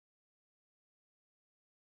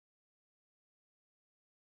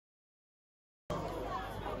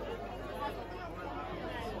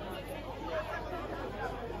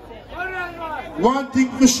One thing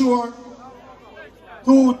for sure,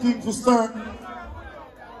 two things for certain.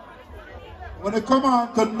 When they come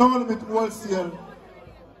on to No Limit Wholesale,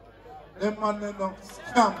 them man they don't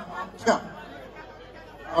scam and cap.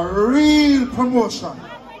 A real promotion.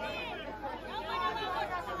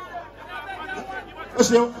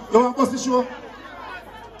 You want to bust the show?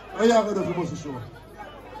 Or you have to bust the show?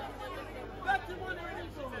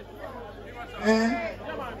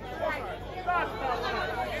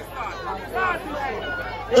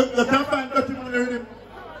 You can't find dirty money rhythm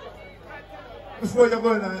before you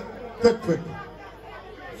go in and take quick.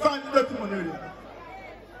 Find the dirty money rhythm.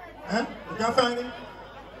 You can't find it?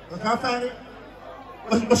 You can't find it?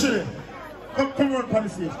 What's it? Come around on the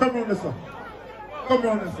stage. Come around this one. Come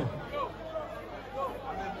around this one.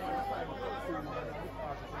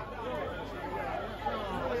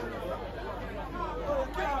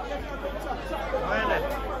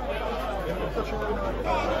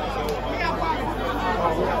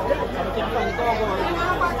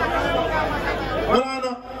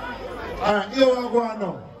 Alright, here we go on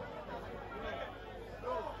now.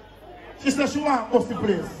 She said she wants to bust the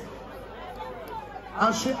place.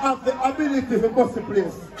 And she has the ability to bust the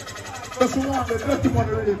place. So she wants the dirty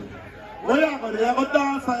money rhythm. What you have to do? You have to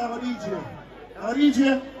dance or you have to DJ? You have to DJ?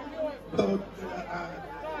 But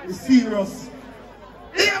it's serious.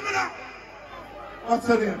 Hear me now! What's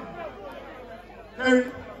her name? Harry?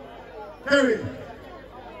 Harry?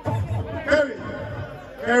 Harry?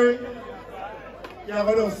 Harry? You have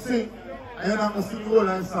to sing. And you're not going to sing the whole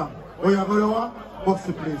line song. But you have to do what? Box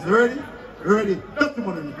the place. You ready? You ready? That's the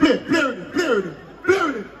money. Play with it. Play with it. Play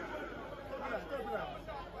with it.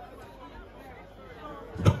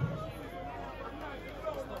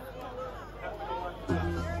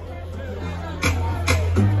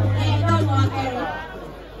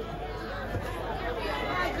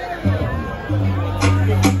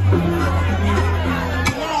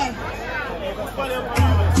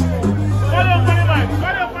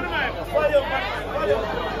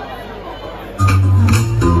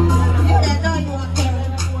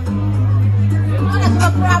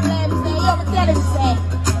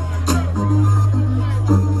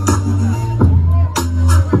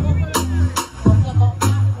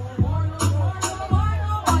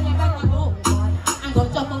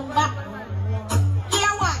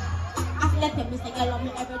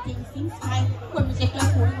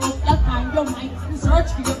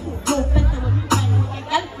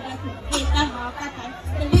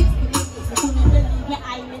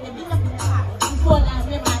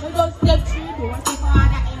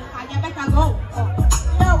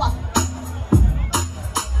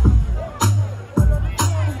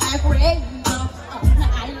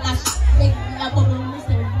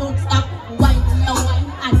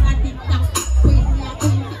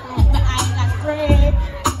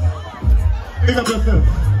 Big up yourself.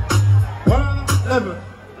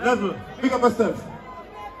 Level. Big up yourself.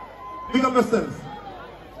 Big up yourself.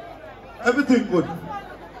 Everything good.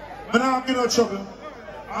 When I'm in no trouble,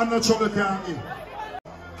 I'm no trouble can't give.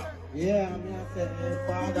 Yeah, I say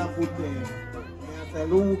father put there. I say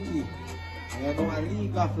Luki. You know a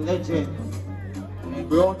League of Legends.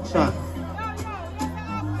 Brunch.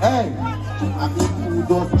 Hey, I mean who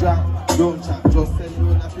does jack, don't chat. Just send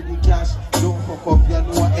you for the cash. Don't fuck up, you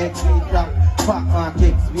know egg crap. Pack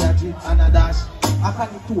markets, we are drip and a dash. I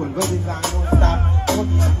can't tool, where we can don't stop.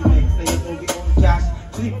 Money at the next, say you know we own cash.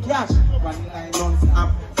 Flip cash, running line non-stop.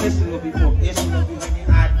 Especially before, especially when you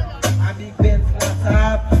add. A big Benz what's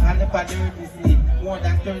up, and if I dirty see more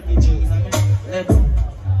than 30 G's. I mean,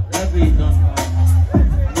 every done.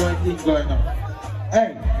 No thing going on. Hey,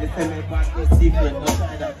 they say my back is different. No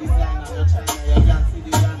try that design, no China. You can't see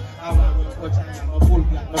the land. I want to go China, no full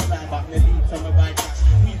black, no fly back, no beat, so no buy cash.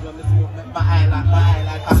 We don't smoke, make my eye like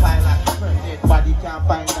a pilot. Dead body can't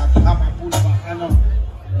find that. I'm a pull back, I know.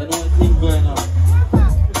 You know what thing going on.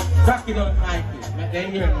 Jack it out, Mikey. Make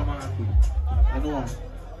them hear no man. You know.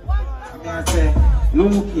 I'm gonna say,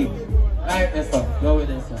 Luki. Right there, sir. Go with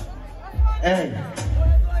this, sir. Hey.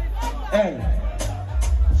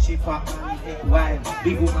 She fuck money, take wild.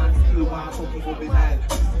 Big woman skill, one fucking go behind.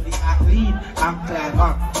 The athlete, I'm climb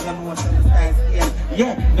up. You know what's the style scale?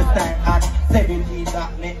 Yeah, the style at 17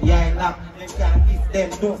 that make yeah lap. Them can't kiss them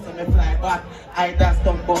doors and me fly back. I dance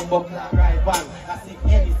some bumbo clap rival. I see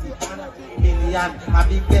anything, and I 3 million. A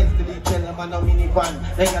big Benz to the tell them and a minivan.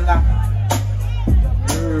 They can laugh.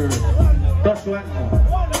 That's one more.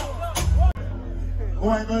 Oh,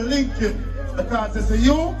 I'm gonna link it because they say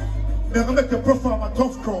you. They're going to make you perform a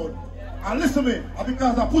tough crowd. And listen to me,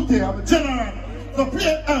 because I put there, I'm a general. So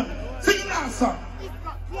play sing the last song.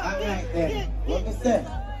 Alright then, what you say?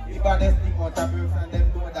 The baddest thing out of birth and them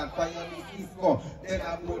know that fire me disco. Then I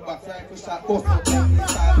roll back, try to shot, bust up on the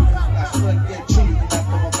side, flash, run, get trees in that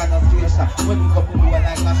some kind of situation. When you come to do a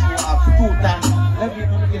like a show up 2 times, let me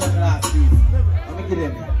get them last piece. Let me get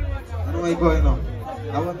them. I know where you're going on.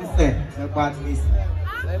 I want to say, the bad miss.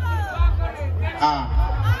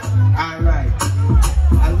 Alright.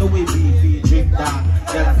 And the way we drink that,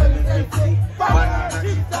 girl, I say, banana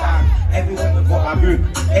chip that. Everywhere we go, I break.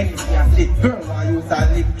 Anything I sit, girl, I use a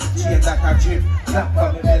lip. Chain that I drip, clap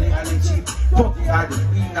for me belly and the cheap. 30 hard, in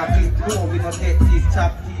a clip, no, we don't take this.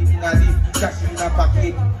 Chop teeth in a lip, cash in a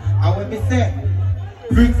pocket. And when me say,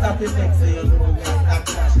 bricks at the next, so you know, we stop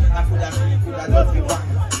cash. I could have been, could have not been one.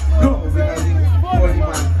 No, we don't think, holy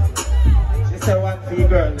man. She said one for you,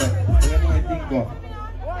 girl, then. You know I think, go.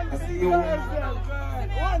 I see you.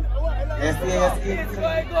 Yes,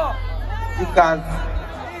 because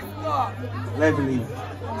lovely.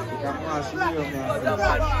 Come on, show you, man.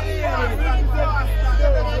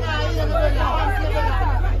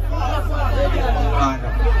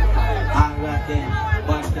 Alright then,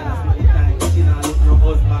 but can I spend the time? She not look no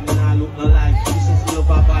husband, me not look no life. She still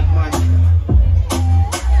love a bad man.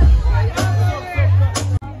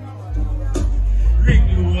 Ring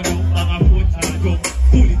load up, bag a phone charge up.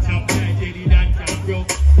 Pull it up, night, jelly, that can broke.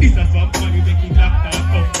 This is some money making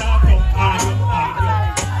laptop up, hard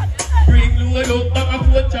up. Ring load up, bag a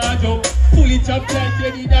phone charge up. Pull it up, night,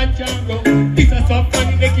 jelly, that can broke. This is some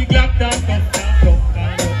money making laptop up,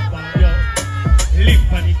 hard up.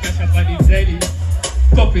 Live on the cash up on the zelly.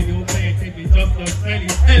 Copy new play, take me just not smelly.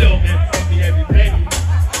 Hello man, send me every penny.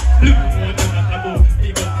 Look more than a boat,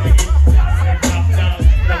 big up piggy. Half down,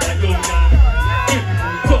 like a young man.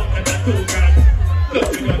 Everyone talk like a togan. Look,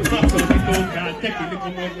 we don't talk like a togan. Take a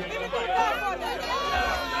little money.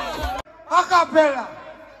 Acapella.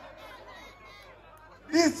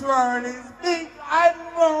 This world is big and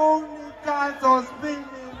round. It can't so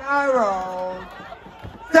spinning around.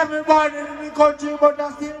 Everybody in the country, but I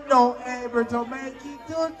still not able to make it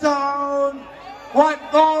to town. What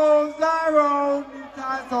goes around, it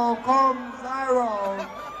also comes around.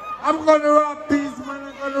 I'm gonna rap peace, man,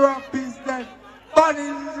 I'm gonna rap peace then. But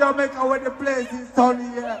in Jamaica where the place is sunny,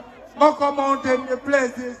 yeah. Moko Mountain, the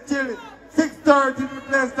place is chilly. 6:30, the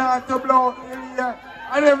place starts to blow in here.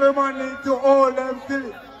 And every man need to hold them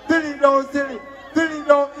silly. Silly don't silly. Billy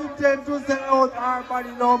don't intend to sell out our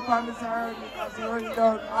body, don't promise her because you really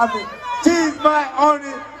don't have it. She's my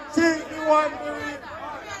honey, she's the one to read.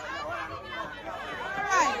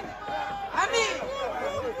 Alright, I mean,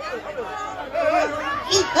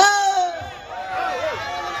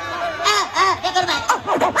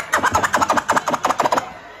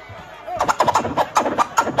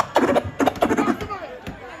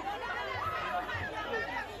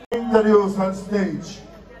 introduce on stage.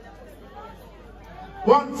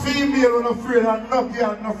 One female not afraid of no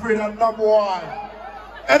girl, not afraid of no boy.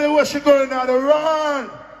 Anywhere she going on the run,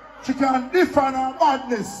 she can defend her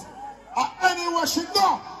madness. And anywhere she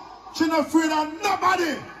go, she not afraid of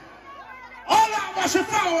nobody. All that what she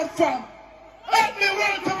forward from. Let me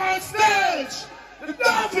welcome on stage, the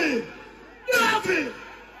Davy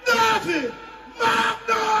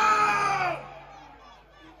Magno!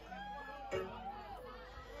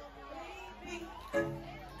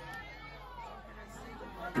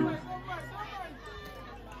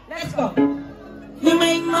 Let's go. You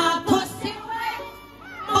make my pussy wet.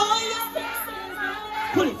 Oh,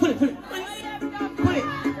 yeah. Pull it. Pull it.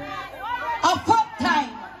 A fuck time.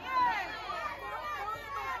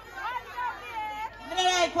 I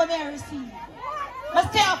like when they receive. Let's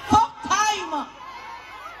say a fuck time.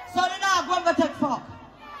 So they're not going to take fuck.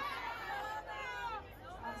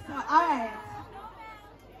 So, alright.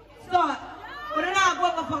 So, but they're not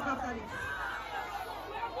going to fuck after this.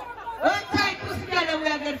 One time pussy together we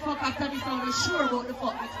are going to fuck after this and we're sure about the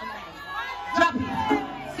fuck next time. Drop it.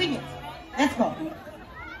 Sing it. Let's go.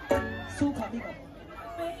 Super big up.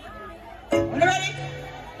 Are you ready?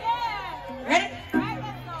 Ready?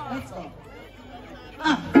 Let's go.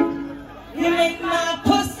 You make my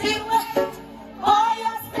pussy wet. Oh,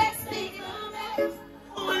 you're sexy.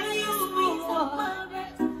 When you move over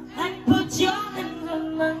and put your hands on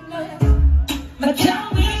my neck. But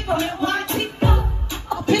can't wait for your one thing.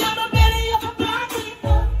 Up in my belly, you're a party.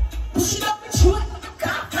 Push it up and shoot it.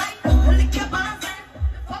 Can't fight. Lick your balls and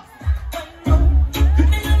fuck.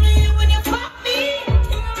 Remember me when you fuck me.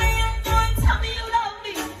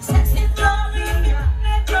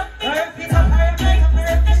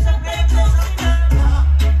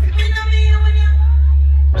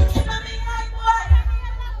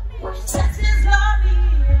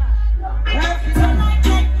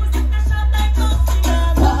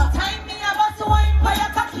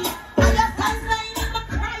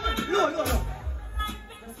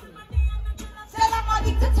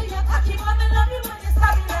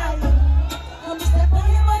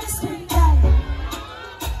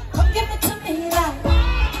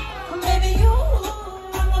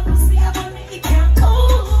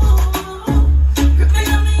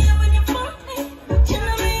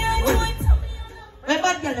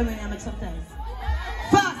 girl when I make sometimes.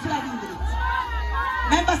 Fast like you do it.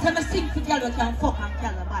 Remember, some sing for girl we can fuck and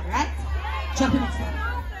kill the bad, right? Jump in next one.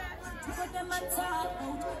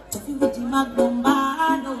 Talking with the magnum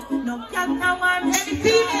bar, no girl can want any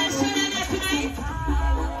female she tonight.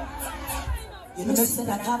 You know say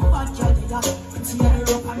that I'm bad girl, yeah. See her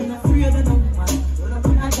up, I'm not afraid of no man. Don't know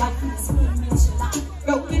when I got this female she like.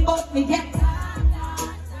 Rolling bout me get.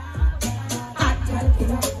 Hot girl, you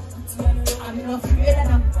know. I'm not afraid of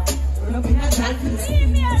no man. Don't know when I got this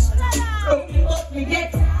female she like. Rolling bout me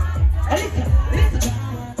get. Listen.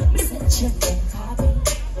 Listen, check them copy.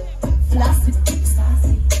 Plastic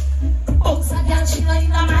sassy. Bounce a girl, she know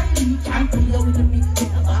in a man. You can't play with me in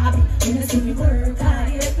a Barbie. You know see me work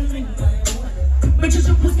hard, every but you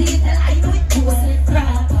should pussy it till I know it goes in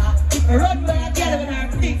proper. Run by a girl with her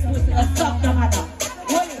big pussy, a stop no matter.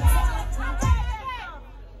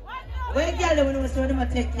 When a girl when you say them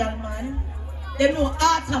take your man, they know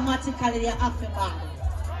automatically they have to bad.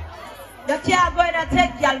 You can't go in and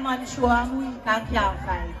take your man show and weak and can't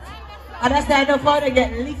fight. And that's why the father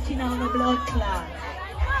get licking on the blood clot.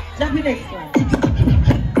 Jump in next one.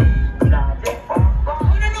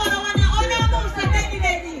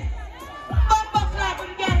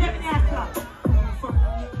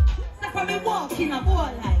 Walking a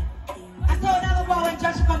ball line. I saw that boy when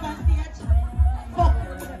Josh come on stage. Fuck.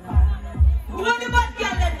 Who know the bad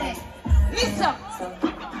girl in there? Listen.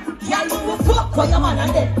 Girl, you will fuck for your man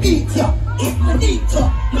and then eat you. If you need to,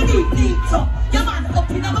 you need to. Your man up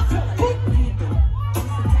in a floor.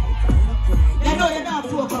 You know you're not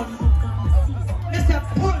broken. Mr.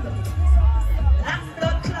 Pull. That's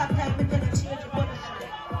blood clot time. We're going to change your body.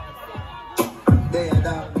 They are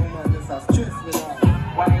that woman is a stress with her.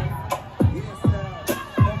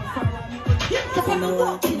 I'm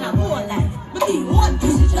walking a whole life, but in one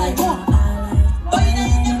pussy like one. But you know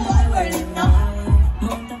in the whole world now.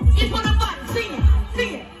 If on a bad, sing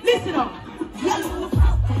it, listen up. Your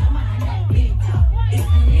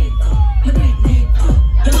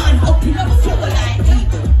man up in a floor like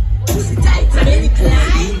pussy tight and then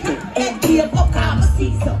climb. Head gear up, I'm a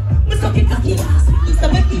season. Me suck it cocky last, it's a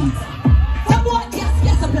me pizza. Some boy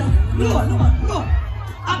yes, I'm no.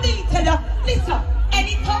 I mean tell you, listen,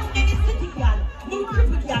 any tongue, any city girl.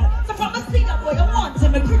 Critical. So from a see that boy you want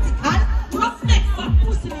him a critical. Rough neck, fat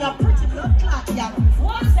pussy, me a pretty blood clot, yeah.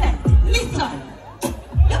 One sec, listen.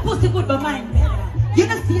 Your pussy good but mine better. You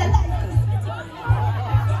don't see a life.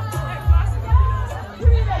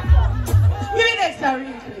 Give me next time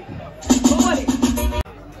real quick. Boy.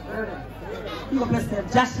 You go bless them.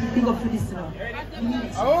 Josh, you go for this now. Give me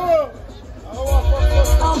next time.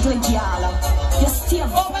 Oh, good y'all. Just stay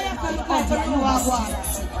over there for the country and you are one.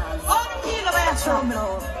 Oh, the key of my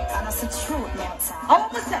trouble. And that's the truth, man. Oh,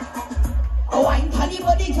 what's that? Oh, I'm funny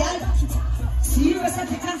body, girl. Serious, I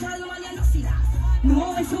take control, man, you're not fit.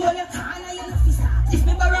 No, if you hold your corner, you're not fit. If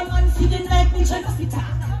me borrow man feeling like me, you're not fit.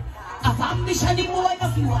 I've ambition, the boy,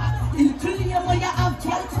 not fit. Little clear, boy, you have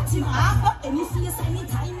girl, cut him off. And you see us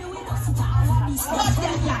anytime, you will not sit down. What's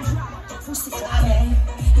that, yeah? Push it out,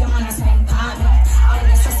 your man is spend time. All the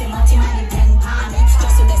rest of the money, man, depend on it.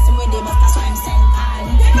 Just to listen with them, that's why I'm sent on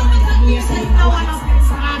it. You say I want a friend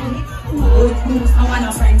from me. I want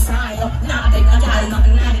a friend from you. Now they got all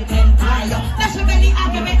nothing, now they can tie you. That's your belly, I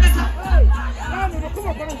can make that up.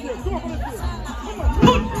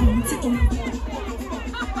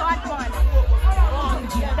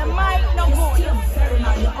 The mic no more. You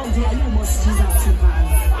must Jesus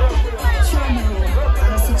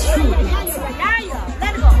that's the truth.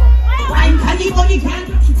 Let go. I'm telling you, you can't.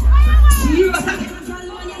 Serious, I can't.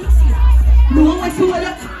 No one to all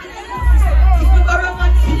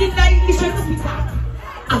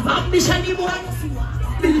I've ambition in one.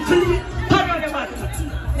 Literally, turn on the man.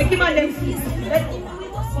 Make him a lazy. Let him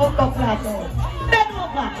walk up like that. Then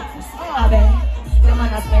walk back. Oh, man. Your man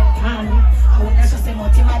has spent time. I won't just say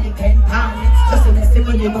much in my depend time. Just to listen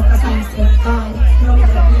to you, but I can't spend time. You know, you're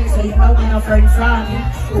the so you don't want a friend from me.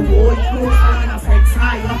 Oh, you know, I want a friend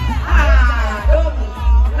from you. Don't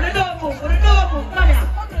move. Come here.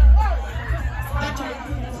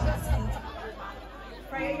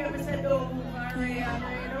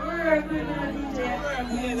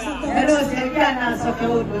 Hello, Sergiana, so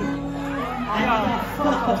good.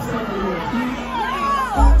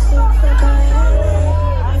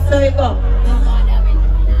 So you go.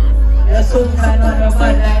 You're so kind of a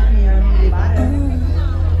man like me, I'm really bad.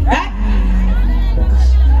 Right?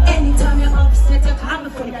 Anytime you're upset, you come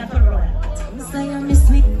before you can run. Say you miss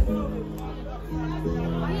me.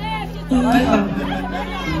 So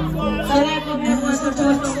like what me wants to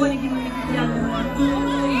talk to you, give me the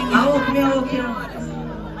I hope me okay.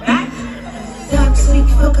 Right? Toxic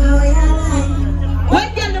fuck how I like. When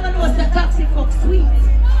girl never knows the toxic fuck sweet.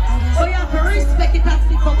 So you have to respect the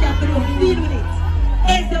toxic fuck, you have to do feel with it.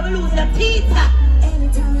 Else you will lose your teeth.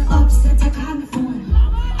 Anytime you're upset, I call my phone.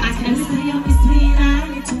 I can listen to your mystery and I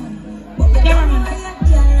return. Cameraman,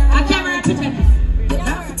 a camera pretend.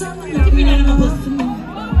 Give me that number bus to me.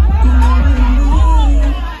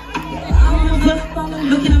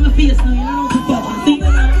 Looking at my face now, you know what to fuck. See me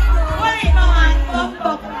now. What ain't no man,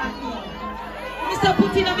 fuck right here. Mr.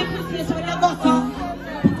 Put it on my pussy so when I go so.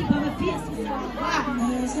 Put it on my face.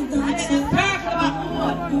 And then it's dark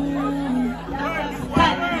about the mood.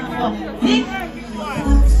 See?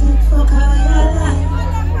 Fuck how you like.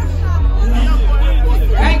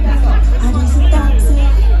 Right, that's all. I just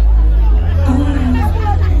toxic.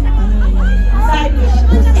 Side wish.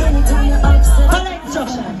 Anytime you're upset. Follow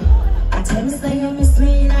instruction. I tell me say you miss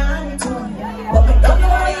me and I do. But we don't know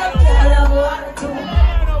why you care, I want to.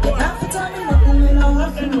 You can't fit on me nothing when I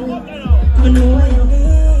want to know. You know what you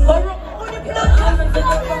mean. Or when you blood coming to the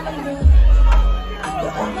family. You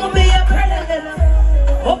won't be a predator.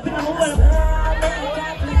 Open up a wall.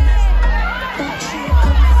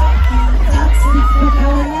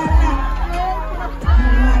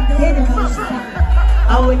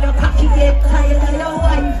 I will not cocky get tired of your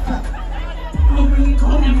wife. Me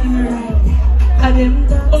come in right. And them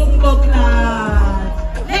bumbo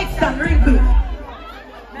class. Next time, real quick.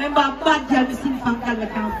 Remember bad girl we sing from girl we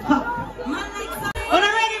can fuck. Are you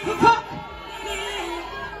ready for fuck?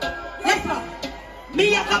 Let's go. Me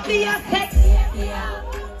a copy of sex.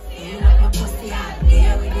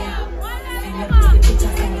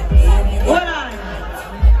 Hold on.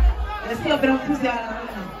 Let's see up in a pussy.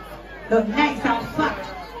 Look nice and fat.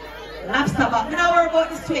 Lobster back. I don't worry about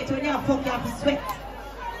the sweat. When you fuck, you have to sweat.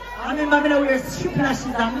 I remember I wear strip lashes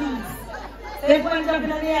and knees. They go and jump in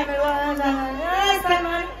the air and nice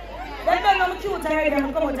man. They don't know I'm cute already.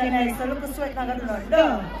 I'm coming to nice. So look the sweat not gonna do nothing. No.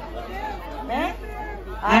 Eh?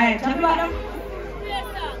 Alright, jump bottom.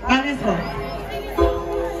 And let's go.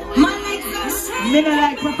 Me don't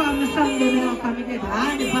like perform the song they don't come and get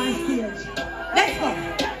handy on stage. Let's go.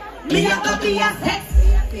 Me a go be a sex.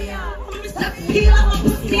 Stop peel on my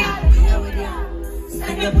pussy.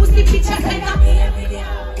 Send your pussy picture, send up.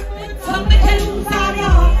 So me tell you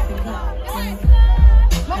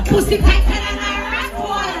my pussy tighter than a rat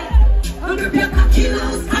wall. I'm grip your cocky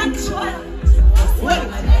lose control.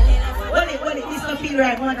 What it, this don't feel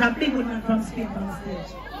right. I want a big woman from Spain on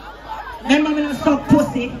stage. Remember me don't suck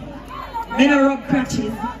pussy. Me don't rub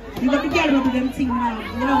crutches. You got the girl about them things now.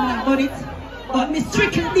 You know when I got it. But me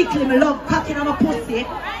strictly dickly, me love cocking on my pussy.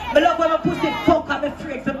 Me love when my pussy fuck, I'm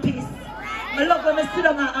afraid for peace. Me love when me sit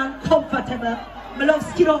down and uncomfortable. Me love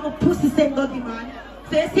skin out my pussy saying God man.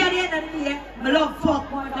 So you see at the end of the day, me love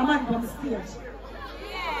fuck when a man from the stage.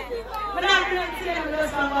 Me not doing it, me love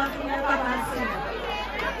someone from the back and sing.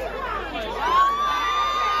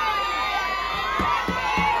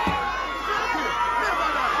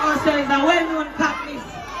 Also, it's a well-known cockness.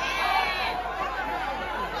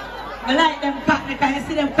 I like them cock because you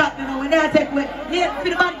see them cock, you know, when they take for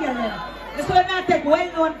the bad girl then. So when they take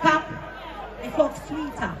well-known cock, they fuck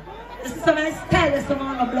sweeter. This is some of the style, there's some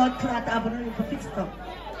of the blood clot have no need for fix up.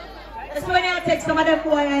 That's when they take some of them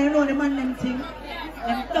boy and you know the man them thing,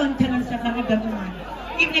 and don't tell them stuff about them woman.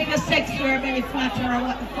 Even if you're sexy or very flat or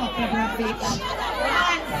what the fuck ever, bitch.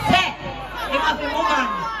 Man say, you have a woman.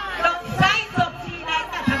 Don't size up to you like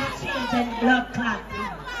that and change any blood clot.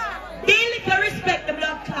 Deal if you respect the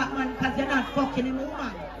blood clot man because you're not fucking him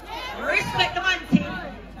woman. Respect the man thing.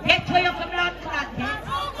 Get where you're from blood clot get.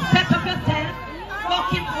 Set up yourself. Fuck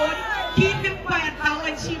him good. Keep him quiet and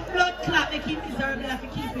when she blood clot make him miserable if you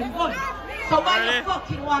keep him good. So why you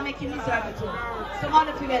fucking want to make him miserable too? So man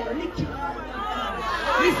if you get lick him.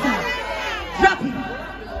 Listen. Drop him.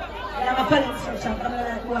 I have a fell instruction. I'm going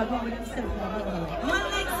to go along with himself. My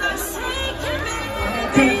legs are shaking. I'm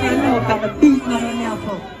going to tell you now about the beat man on your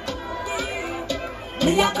phone.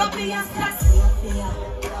 Me a go be a sex.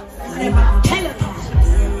 Never tell it.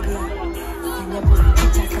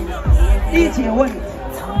 DJ, what it?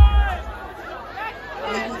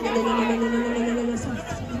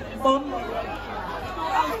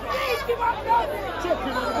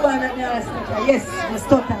 Yes, I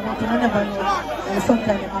start that. I never know.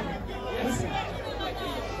 Sometimes it happens. Listen.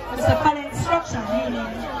 It's a follow instruction.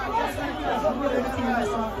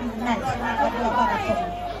 Nice.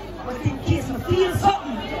 But in case I feel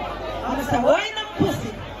something, I'm going to say, why not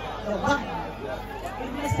pussy? The one.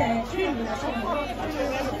 If you say, show me something.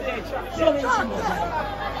 Show me something.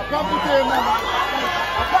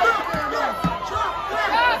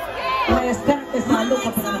 When I stand this, I look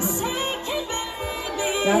up and I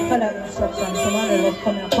You follow the instructions. Somebody will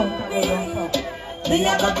come and come and go on top. Me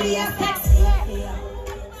never be a sexy.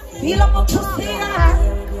 Feel up my pussy now.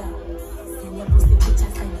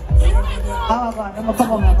 Oh God, I'm gonna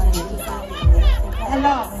come over.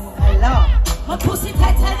 Hello, hello. My pussy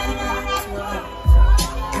tight and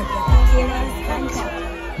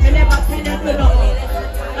I never feel that good. I'm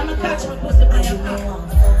gonna catch my pussy by your hand.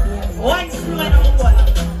 One slow and I'm going.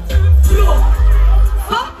 Slow.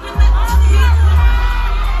 Fuck me, man.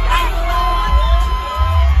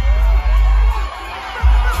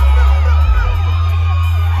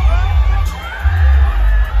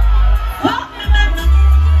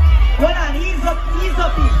 Hold on, ease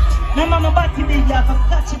up it. Remember my body big, you have to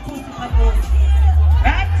catch your pussy for those.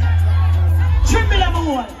 Right? Tremble on my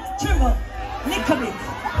wall. Tremble. Lick a bit.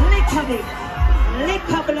 Lick a bit. Lick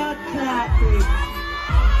a blood clot bit.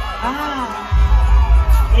 Ah.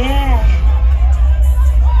 Yeah.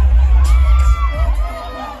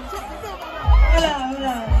 Hold on.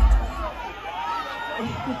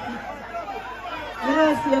 You know,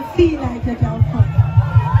 so you feel like you can fuck.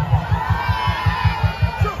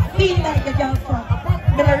 Feel like you can fuck.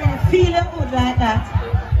 But I really feel it good like that.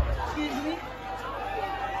 Excuse me?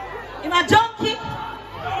 He's a junkie.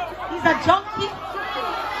 He's a junkie.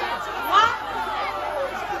 What?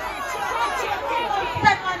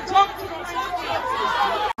 That man junkie.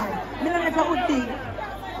 I don't know if I would think.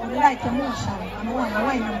 I would like emotion. I want to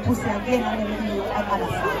wine and pussy again and then do a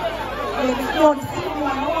balance. If you don't see me, I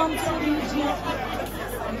want to be here.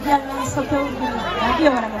 Girl, I'm so proud of you. I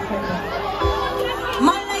hear what I'm going to do.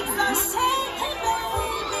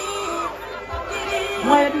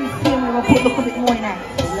 Why do you feel me? We'll put a little bit more in there.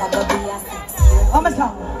 One more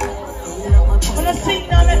song. When I sing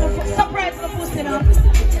now, let me surprise the pussy now.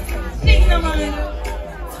 Sing now, man.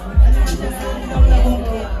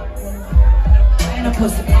 And a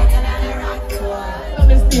pussy. Come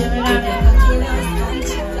and stay with me.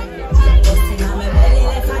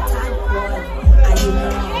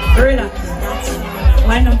 Relax.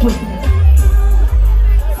 Why not pussy?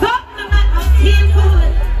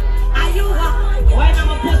 Why not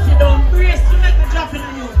my pussy down? Brace to make me drop in on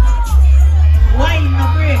you. Why not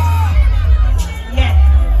brace? Yeah.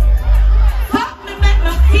 Fuck me, make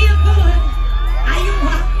me feel good. Are you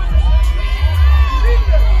hot?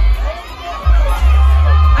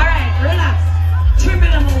 Alright, relax. Trim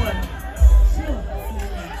it on my one. Slow.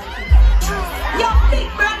 Yo, big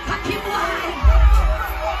brown cocky boy.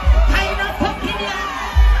 Kind of fucking yeah.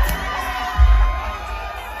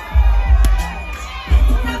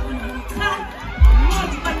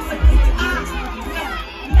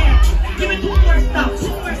 Give me two more stops.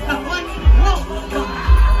 One, no.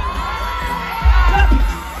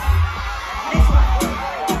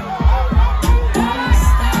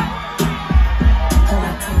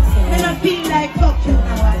 I don't feel like fucking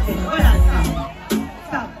now, I think. Hold on,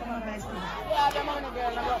 stop. Come on, guys.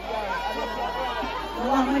 You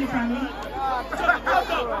want money from me?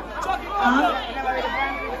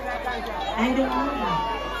 I don't know.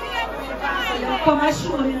 Come and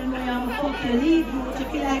show you know I'm fucking leave you. You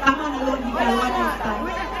feel like I'm on a lonely girl one time.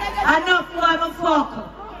 Enough for I'm a fucker.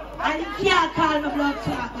 And you can't call me blood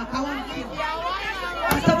clot back. I want to kill you.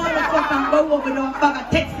 And some other fucker go over there and bag a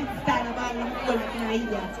texting style about them going in an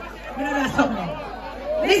idiot. You know that's something.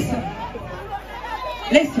 Listen.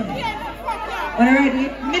 When I'm ready,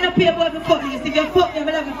 me no pay about the fuck this. If you fuck me, I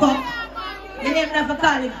love you fuck. You never have to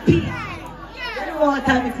call it peace. You know what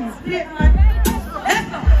time it is. Split, man. Let's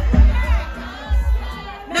go.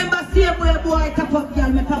 Remember, same way boy top up girl,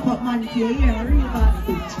 me pop up man to you, you're a real bad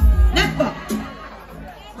bitch. Let's go.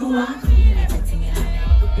 Go on.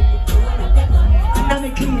 And now me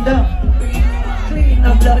clean up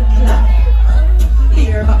blood clot.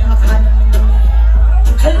 Here back my hand.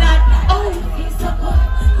 And like, oh, he's so good.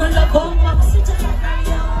 My love on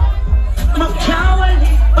my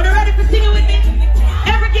cowardly. Are you ready for singing with me?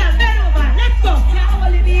 Every girl, bend over. Let's go.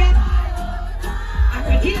 Cowardly me up. I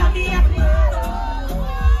can hear me up.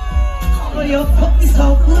 Oh, you fuck me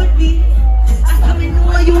so good, me. I come in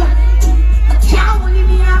know you are. I can't only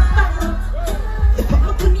be a you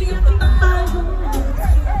fuck me up in my mind.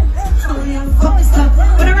 Oh, you fuck me so good.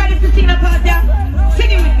 When I'm ready to sing that part there,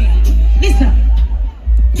 sing it with me. Listen.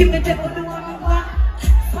 Give me the one you want.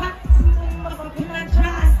 Fuck me, I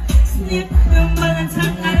try. Snip the man and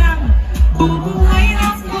turn around. Boo boo, I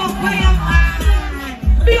don't fuck my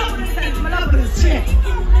mind. Be on the side, my love is check.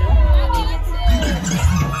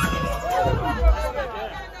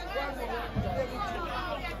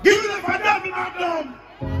 Give me the phenomenon of them.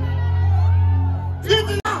 Give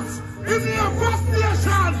me that. Give me a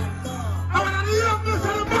frustration. I want to hear this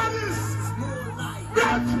on the bodies.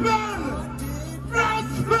 Red men. Red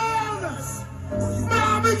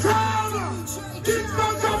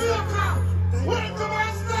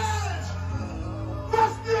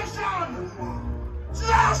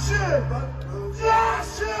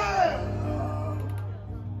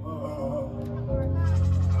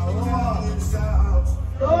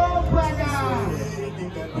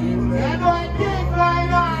know I think right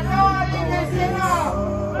now, no limits, you know.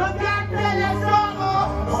 But can't tell you something.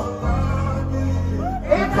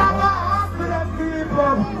 It's about for the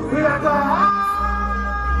people. We are going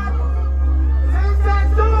hard. It's a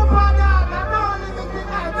super dog. I know limits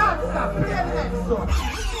tonight. Don't stop. Play the next song.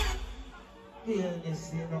 Feel this,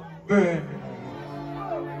 you know. Burn.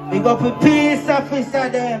 We got a peace officer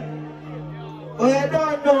there. Oh, you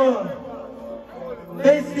don't know.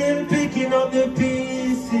 They still picking up the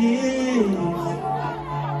pieces.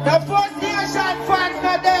 The First Nation fans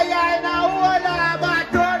not there in a whole lot, but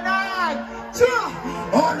don't know.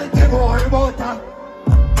 Only thing worry about her.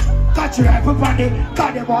 Catch you right up on it,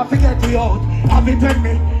 cause they want to get you out. Have it with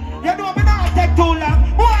me. You know me not take too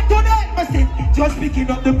long. Want to let me sit. Just picking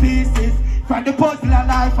up the pieces from the puzzle of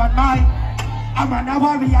life and mine. I'm a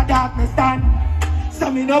warrior darkness stand. So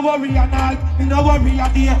me no worry at night, me no worry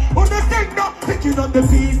at day. Understand now, picking up the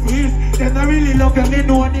pieces. Them not really love you, me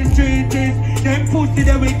know the street is. Them pussy,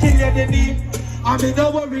 they will kill you, they need. And me no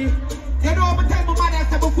worry. You know me tell my mother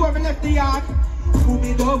said before me left the yard. Who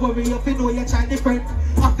me no worry, if you know your child different.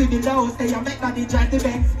 After the house, they make that they drive the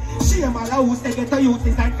Benz. She and my house, they get a use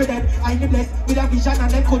design for them. I am blessed with a vision and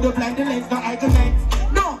them could have blind the lens, no arguments.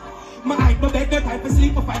 No, my eye, my bed, no time for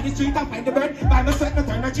sleep. I find the street, I find the bird. By my sweat, no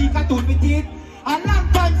turn a cheek, I told me teeth. A long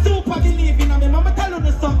time super believing in me, mama tell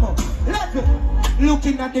you something. Level.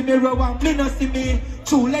 Looking at the mirror and me no see me.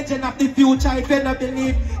 True legend of the future if you no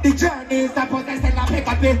believe. The journey is a process and I pick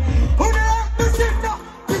up it. Who the heck me sit now?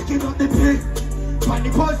 Picking up the pick. When the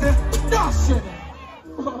puzzle, dashing.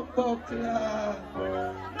 No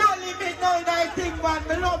limit, no anything man,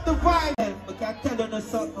 me love the vibe. But can tell you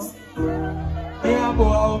something. Me a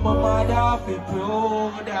boy, my mother fi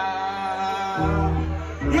proud.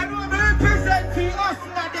 You know me represent for us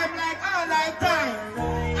and them like all like time.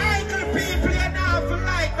 Idle people you know for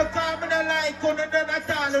like because me no like who no done at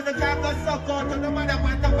all and the can't go suck out to the mother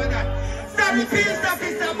on top of that. Sorry peace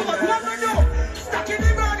officer but what me do? Stuck in the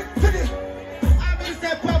road to the I mean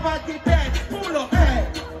say poverty dead. Pull up hey.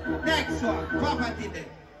 Next one, poverty dead.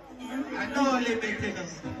 I know limit in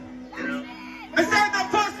us. I say the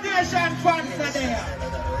First Nation fans are there.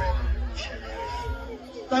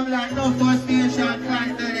 Some like no First Nation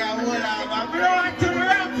fans there, hold on. I'm going to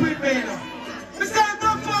rap with me now. Because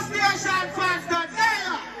no First Nation fans are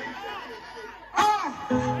there. Oh,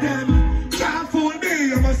 them can't fool me,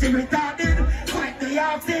 you must be retarded. Fight me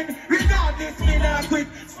often, regardless me not quit.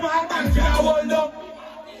 Small man can't hold up.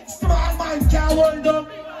 Small man can't hold up.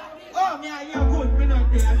 Oh, me are you good, me not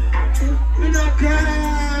there. Me not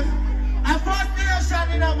there. A First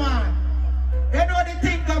Nation in a man. You know the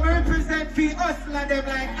thing that we represent for us like them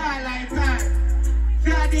like all like time. If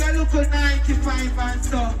you are there look at 95 and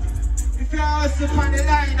so. If you are also on the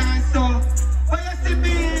line and so. But you see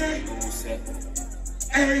me,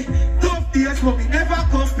 hey, tough days but me never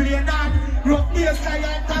complain and rough days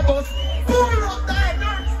giant a bus. Pull up that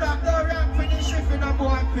don't stop, don't run for the shift in a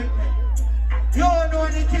boy picnic. You know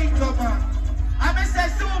the thing come on. I say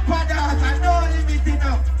super dog, I know limit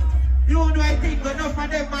enough. You know I think enough of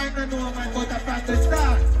them mind no know man but I from the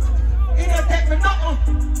start. It don't take me nothing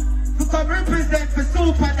to come represent for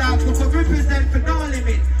super dog, to come represent for no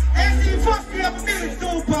limit. And see first year me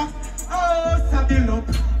super. Oh, saddle up,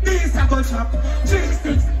 this I go chop.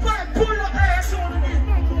 3-6, pull up there, show me.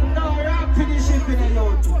 Now I'm finishing for the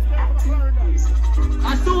youth.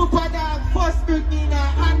 A super dog first bring me in an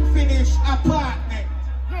unfinished apartment.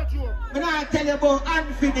 When I tell you about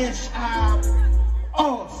unfinished house.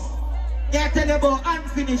 Yeah, tell you about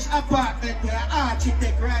unfinished apartment where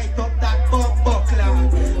architect write up that buckler.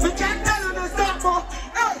 We can't tell you the something.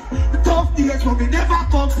 Hey, tough days but me never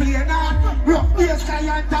complain on. Rough days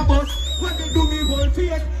giant a bus. When they do me whole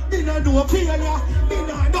face, me no know failure. Me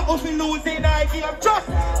no know if me losing I game. Just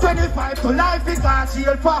 25 to life is our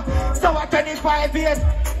jail for. So at 25 years.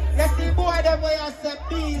 You see boy them where you say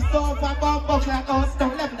peace over buckler house.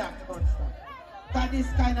 Don't let that. Cause this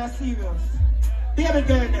kind of serious. Baby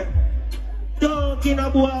girl them. Don't get a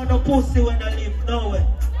boy on no pussy when I live nowhere.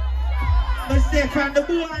 I say from the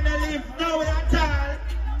boy when I live nowhere at all.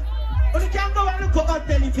 But you can't go and look at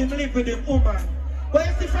hotel if him live with a woman. But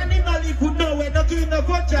you see from him not live with nowhere, not give no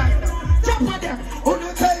vagina. Jump on them. Who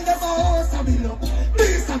you tell them a house I be look.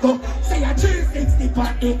 This I go, say a 360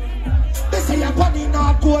 party. They say a bunny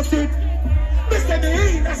not posted. They say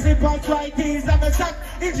me in a slip on twities and a shot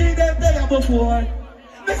in G them there before.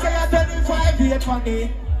 They say a 25-8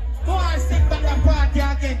 funny. Go and sit back the party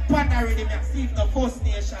again, partner with him and see if the First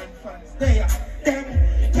Nation fans there.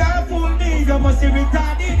 Then, can't fool me, you must be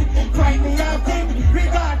retarded. Cry me out thing,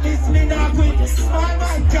 regardless me not quit. Small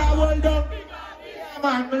man can't hold up. Yeah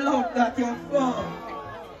man, me love that you're fun.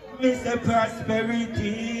 Mr.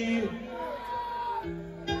 Prosperity.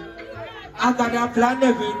 I gotta plan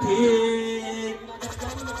everything.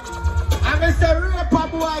 I'm Mr. Rapper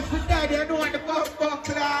boy for that, they know what the fuck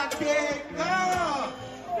clock thing. Oh,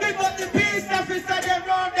 they got the peace officer, they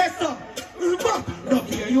run this up. Not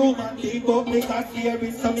here human being, but make us hear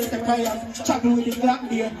it. So Mr. Fires, chatting with the black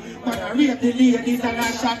beer. Man, I rape the ladies and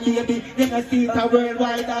I shot baby. Then I see it a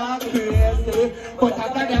worldwide dog crazy. But I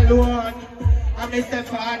got alone. I'm Mr.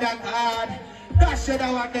 Father God. That should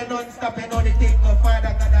have want the non-stop and all the thing of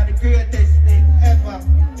Father God are the greatest thing ever.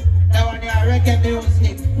 That one here reggae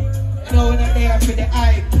music. You know, we're not there for the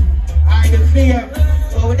hype, I the fear.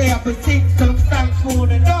 So we're there for sing some songs for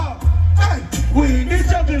the dog. We in the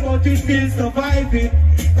struggle but we still surviving.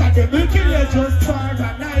 Cause they will kill you just for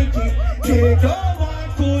a Nike. They don't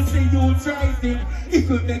want to see you rising. If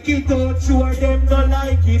you make it out, sure them don't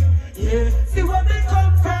like it. Yeah, see where they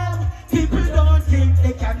come from. People don't think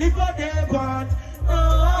they can live what they want.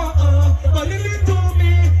 But leave it to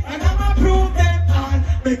me and I'ma prove them all.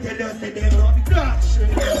 They tell you say they love clash.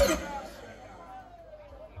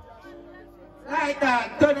 Like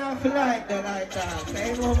that, turn off like that, like that.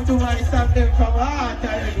 I know me do my something from heart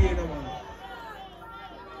already, you know.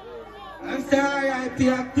 I say R.I.P.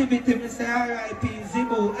 activity, I say R.I.P.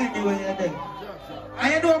 Zibo anyway there.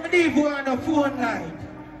 I know me leave you on the phone line.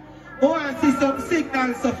 I want to see some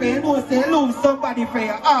signals of you know say you love somebody for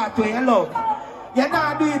your heart where you love. You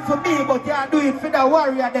not do it for me, but you do it for the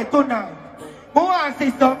warrior there tonight. I want to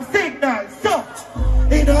see some signals, so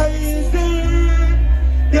it ain't easy.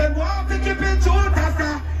 They want to keep it truth, I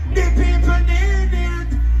say, the people need it.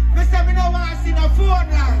 Me say me no want to see no phone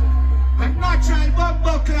line. A natural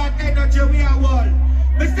bumbo clock energy we are wall.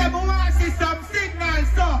 Me say me want to see some signals,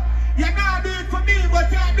 so you not do it for me, but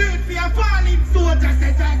you do it for your falling soldier.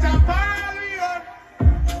 Say, Jaja, Marion.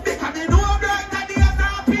 Because they know right that they are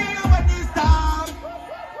not paying over this time.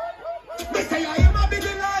 Me say, I am a big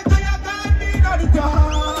light, so you got me on the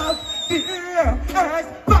top. Yes,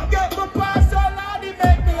 forget my past, so Lord, it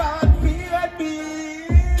make me happy and me.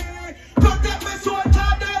 Protect me so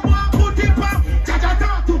that they won't put it back. Jaja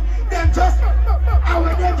talk to them just, I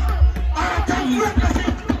want them, I can't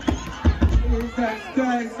represent. Jesus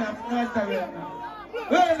Christ of Nazareth.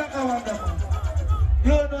 Well, look how I'm done.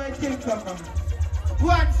 You know I think of them.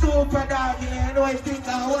 One super dog here, you know I think I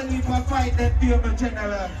only for fight them people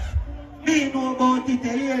general. Me know about it, I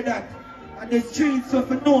hear that. And the streets of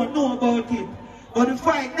know about it. But the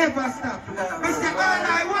fight never stop. I say all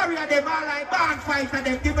I warrior them, all I band fighter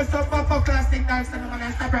them. Give me some bumper class signals and I'm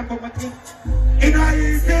gonna stop and come with it. You know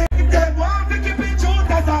you say, if they want to keep it true,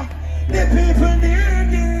 that's all. The people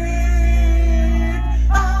need it.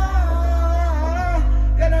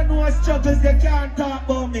 They don't know struggles, they can't talk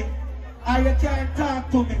about me. Or you can't talk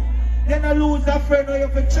to me. Then I lose a friend or you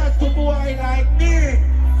can chat to boy like me.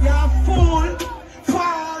 You're a fool,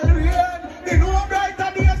 fall rain. They know I'm right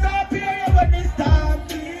at the end of period when they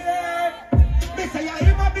start here. They say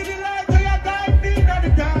you might be the light or you guide me in the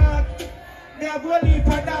dark. They have one leap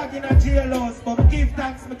a dog in a jailhouse, but give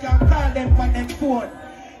thanks, I can call them on them phone.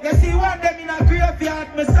 You see one them in a graveyard,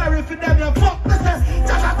 I'm sorry for them, you fuck me, say,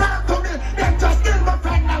 just a talk to me, then just kill my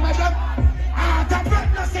friend now with them. The friend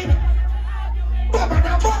nothing. But man,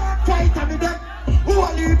 I'm born fighter with them.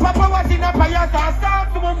 Holy Papa was in a fire, so start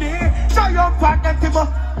for me. Show your fat them to me.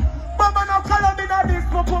 Mama no call me now this,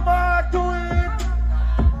 but put my to it.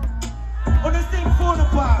 On the sing phone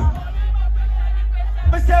part.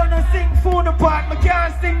 I say on the sing phone part, I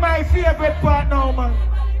can't sing my favorite part now, man.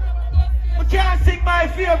 I can't sing my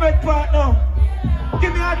favorite part now.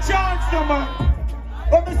 Give me a chance now, man.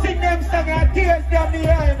 When I sing them songs, I tears down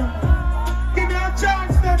the eye now. Give me a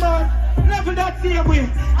chance now, man. Level that same way.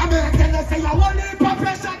 I'm gonna tell you, say you won't leave for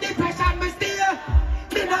pressure, depression, me still.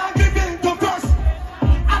 Me not give in to crush.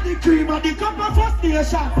 And the cream of the cup of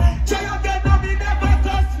frustration. Try again, now me never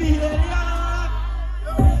cause failure.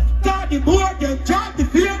 God, the more they drop, the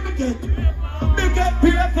fear me get. Me get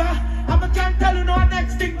braver. And I can't tell you no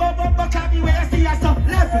next thing, but can be where I see us up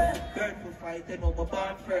level. Girl for fighting on my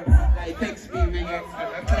bond firm. Life experience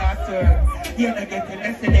and a classroom. You're not getting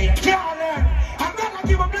lesson there, you can't learn. I'm gonna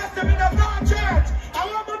give a blessing in the broad church. I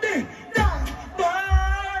want to be that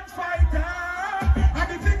bond fighter.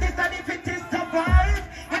 And if it is survive.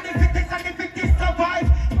 And if it is survive,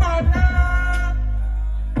 man.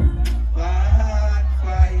 Bond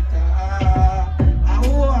fighter. I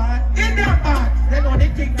want in their band. They know they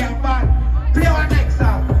think they're bad. Play our next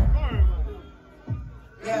song.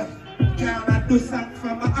 Yeah. Can't do something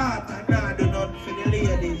from my heart and not do nothing for the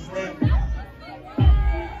ladies.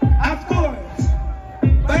 I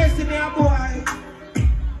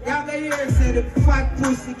to the fat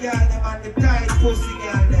pussy girl them and the tight pussy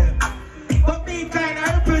girl them. But me kinda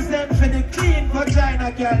represent for the clean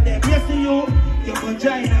vagina girl them. Yes you, your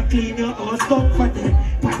vagina clean, your house comforted.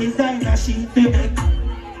 But designer sheet to make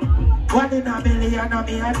 1 in a million of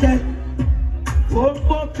me I tell.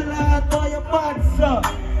 Bumbo clock, know you bad sir.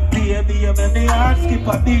 Baby, you make me heart skip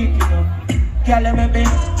a beat, you know. Girl, you make me.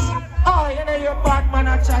 Oh, you know you're bad man,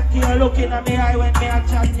 I chat to you. Looking at me eye when me I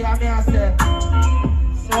chat to you, me I say.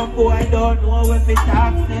 Some boy don't know if it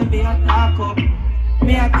talk, say me I talk up.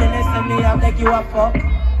 Me I tell you, say me I beg you a fuck.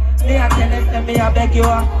 Me I tell you, say me I beg you a.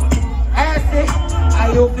 I say,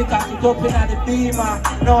 I hope you got it up in the beamer.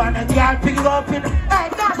 No one a girl pick it up in. Hey,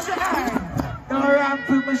 that's your hand. Don't ramp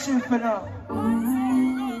with my shit for now.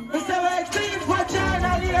 It's a way clean for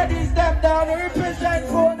China ladies, them down to represent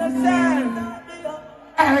for the sound.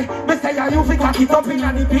 Hey, me say you fi cock it up in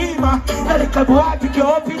the beamer. The little boy pick you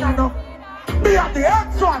up in no. Me have the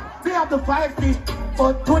X1, me have the 50.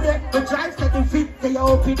 But today, the drive set the feet. They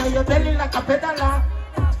open your belly like a pedaler.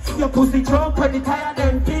 Your pussy jump when the tire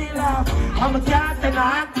then peel off. I'm a gas and a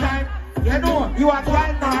hand time. You know, you are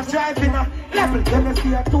while now driving a level. You know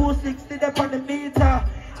see a 260 up on the meter.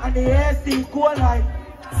 And the AC cool line.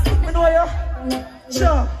 You know you?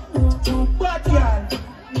 Sure. But girl.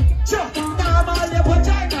 Sure. Normal your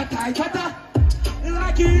vagina tight.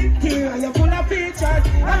 Like your interior, you're full of features.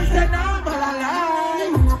 I'm saying normal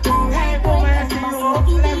alive. Hey, boy, I see you up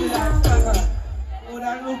level that sucker. Would I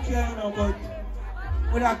look here, you know, but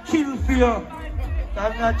would I kill for you?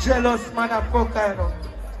 I'm not jealous, motherfucker, you know.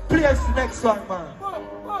 Place next one, man.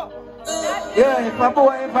 Yeah, if a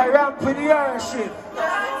boy ever ramp with the airship.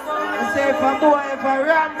 I say if a boy ever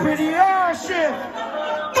ramp with the airship.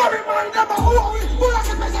 Every man never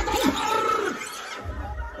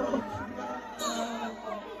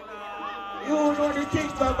you know the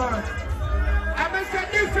thing, man. I miss a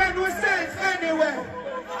different with sense anyway.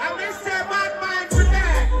 I miss a bad mind for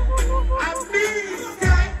that. I miss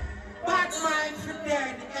that bad mind for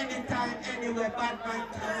dead anytime, anywhere. Bad mind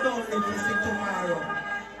can don't live to see tomorrow.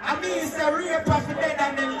 I miss a rape for dead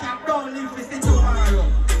and them can don't live to see tomorrow.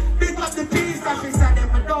 Pick up the peace officer, them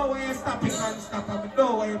I know where you stop it and stop, I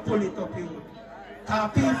know where you pull it up you.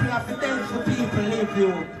 Cause people have to tell for people live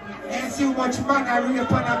you. You see how much man I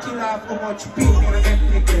rape and I kill off how much people and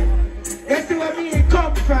everything. You see where me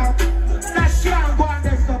come from? That shit go on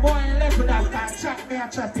there, so boy in level that can chat me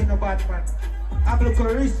and chat in the bad man. I'm looking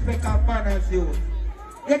respect and manners you.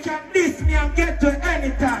 You can diss me and get to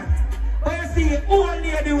any time. But you see, old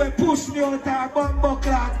lady will push me out of bumbo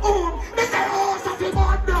clock. Me say, oh, something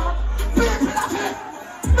bad now. People of it.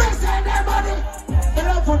 Me say, nobody. You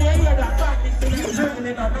love when you hear that bad, me say, you're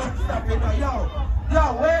drilling and not stopping. Yo,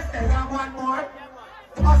 where's the young one more?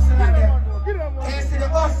 Hustle at them. You see the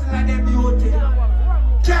hustle at them, beauty.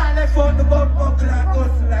 Can't left on the bumbo clock,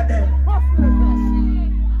 hustle at them.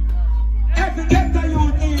 Every ghetto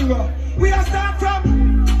youth hero. We are start from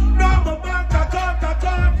normal bank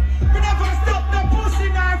account. We never stop the pussy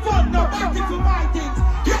nor fuck no party for my things.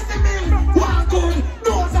 Yes, I mean, one good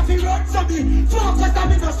knows if he runs on me. Focus on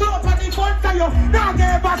me, no slope on the front of you. Now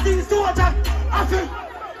get back these soldiers. I feel,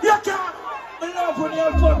 you can't. I love when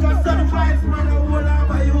you focus on the fight, man, I will